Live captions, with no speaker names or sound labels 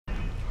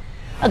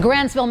A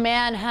Grantsville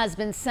man has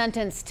been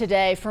sentenced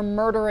today for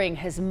murdering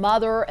his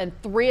mother and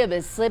 3 of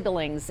his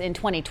siblings in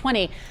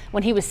 2020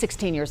 when he was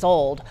 16 years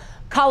old.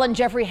 Colin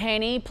Jeffrey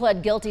Haynie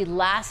pled guilty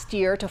last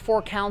year to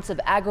 4 counts of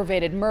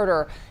aggravated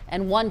murder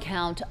and 1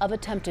 count of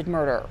attempted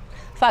murder.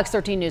 Fox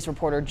 13 News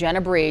reporter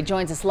Jenna Bree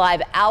joins us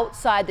live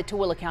outside the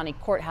Tooele County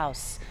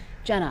Courthouse.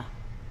 Jenna.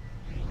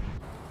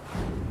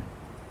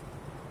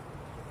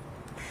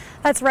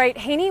 That's right.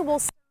 Haynie will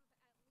serve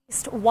at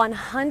least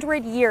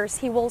 100 years.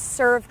 He will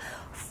serve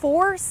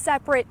 4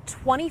 separate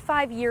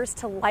 25 years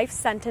to life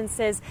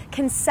sentences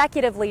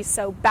consecutively,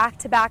 so back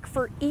to back,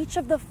 for each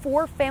of the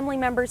 4 family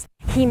members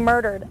he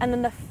murdered. And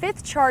then the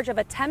 5th charge of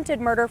attempted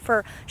murder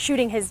for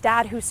shooting his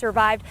dad, who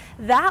survived,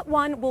 that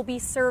one will be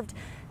served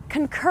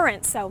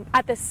concurrent, so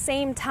at the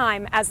same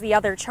time as the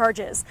other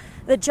charges.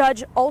 The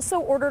judge also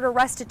ordered a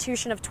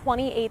restitution of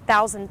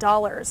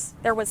 $28,000.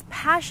 There was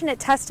passionate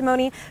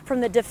testimony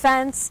from the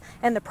defense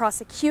and the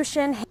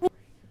prosecution,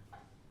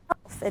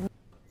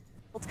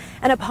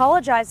 and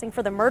apologizing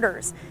for the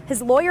murders.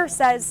 His lawyer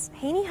says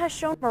Haynie has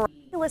shown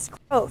miraculous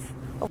growth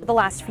over the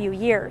last few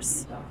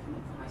years.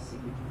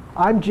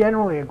 I'm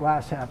generally a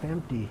glass half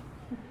empty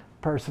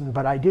person,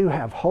 but I do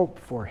have hope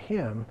for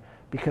him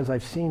because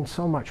I've seen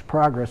so much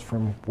progress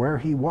from where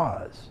he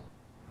was.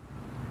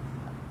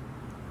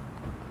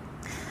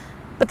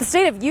 But the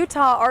state of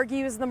Utah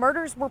argues the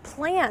murders were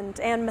planned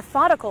and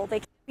methodical. They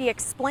can't be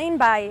explained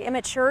by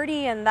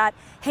immaturity, and that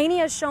Haynie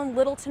has shown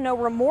little to no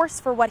remorse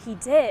for what he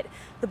did.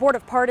 The Board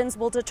of Pardons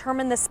will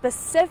determine the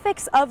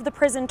specifics of the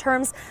prison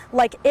terms,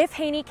 like if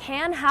Haynie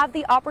can have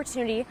the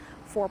opportunity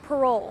for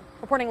parole.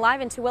 Reporting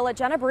live in Tooele,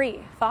 Jenna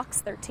Bree,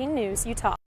 Fox 13 News, Utah.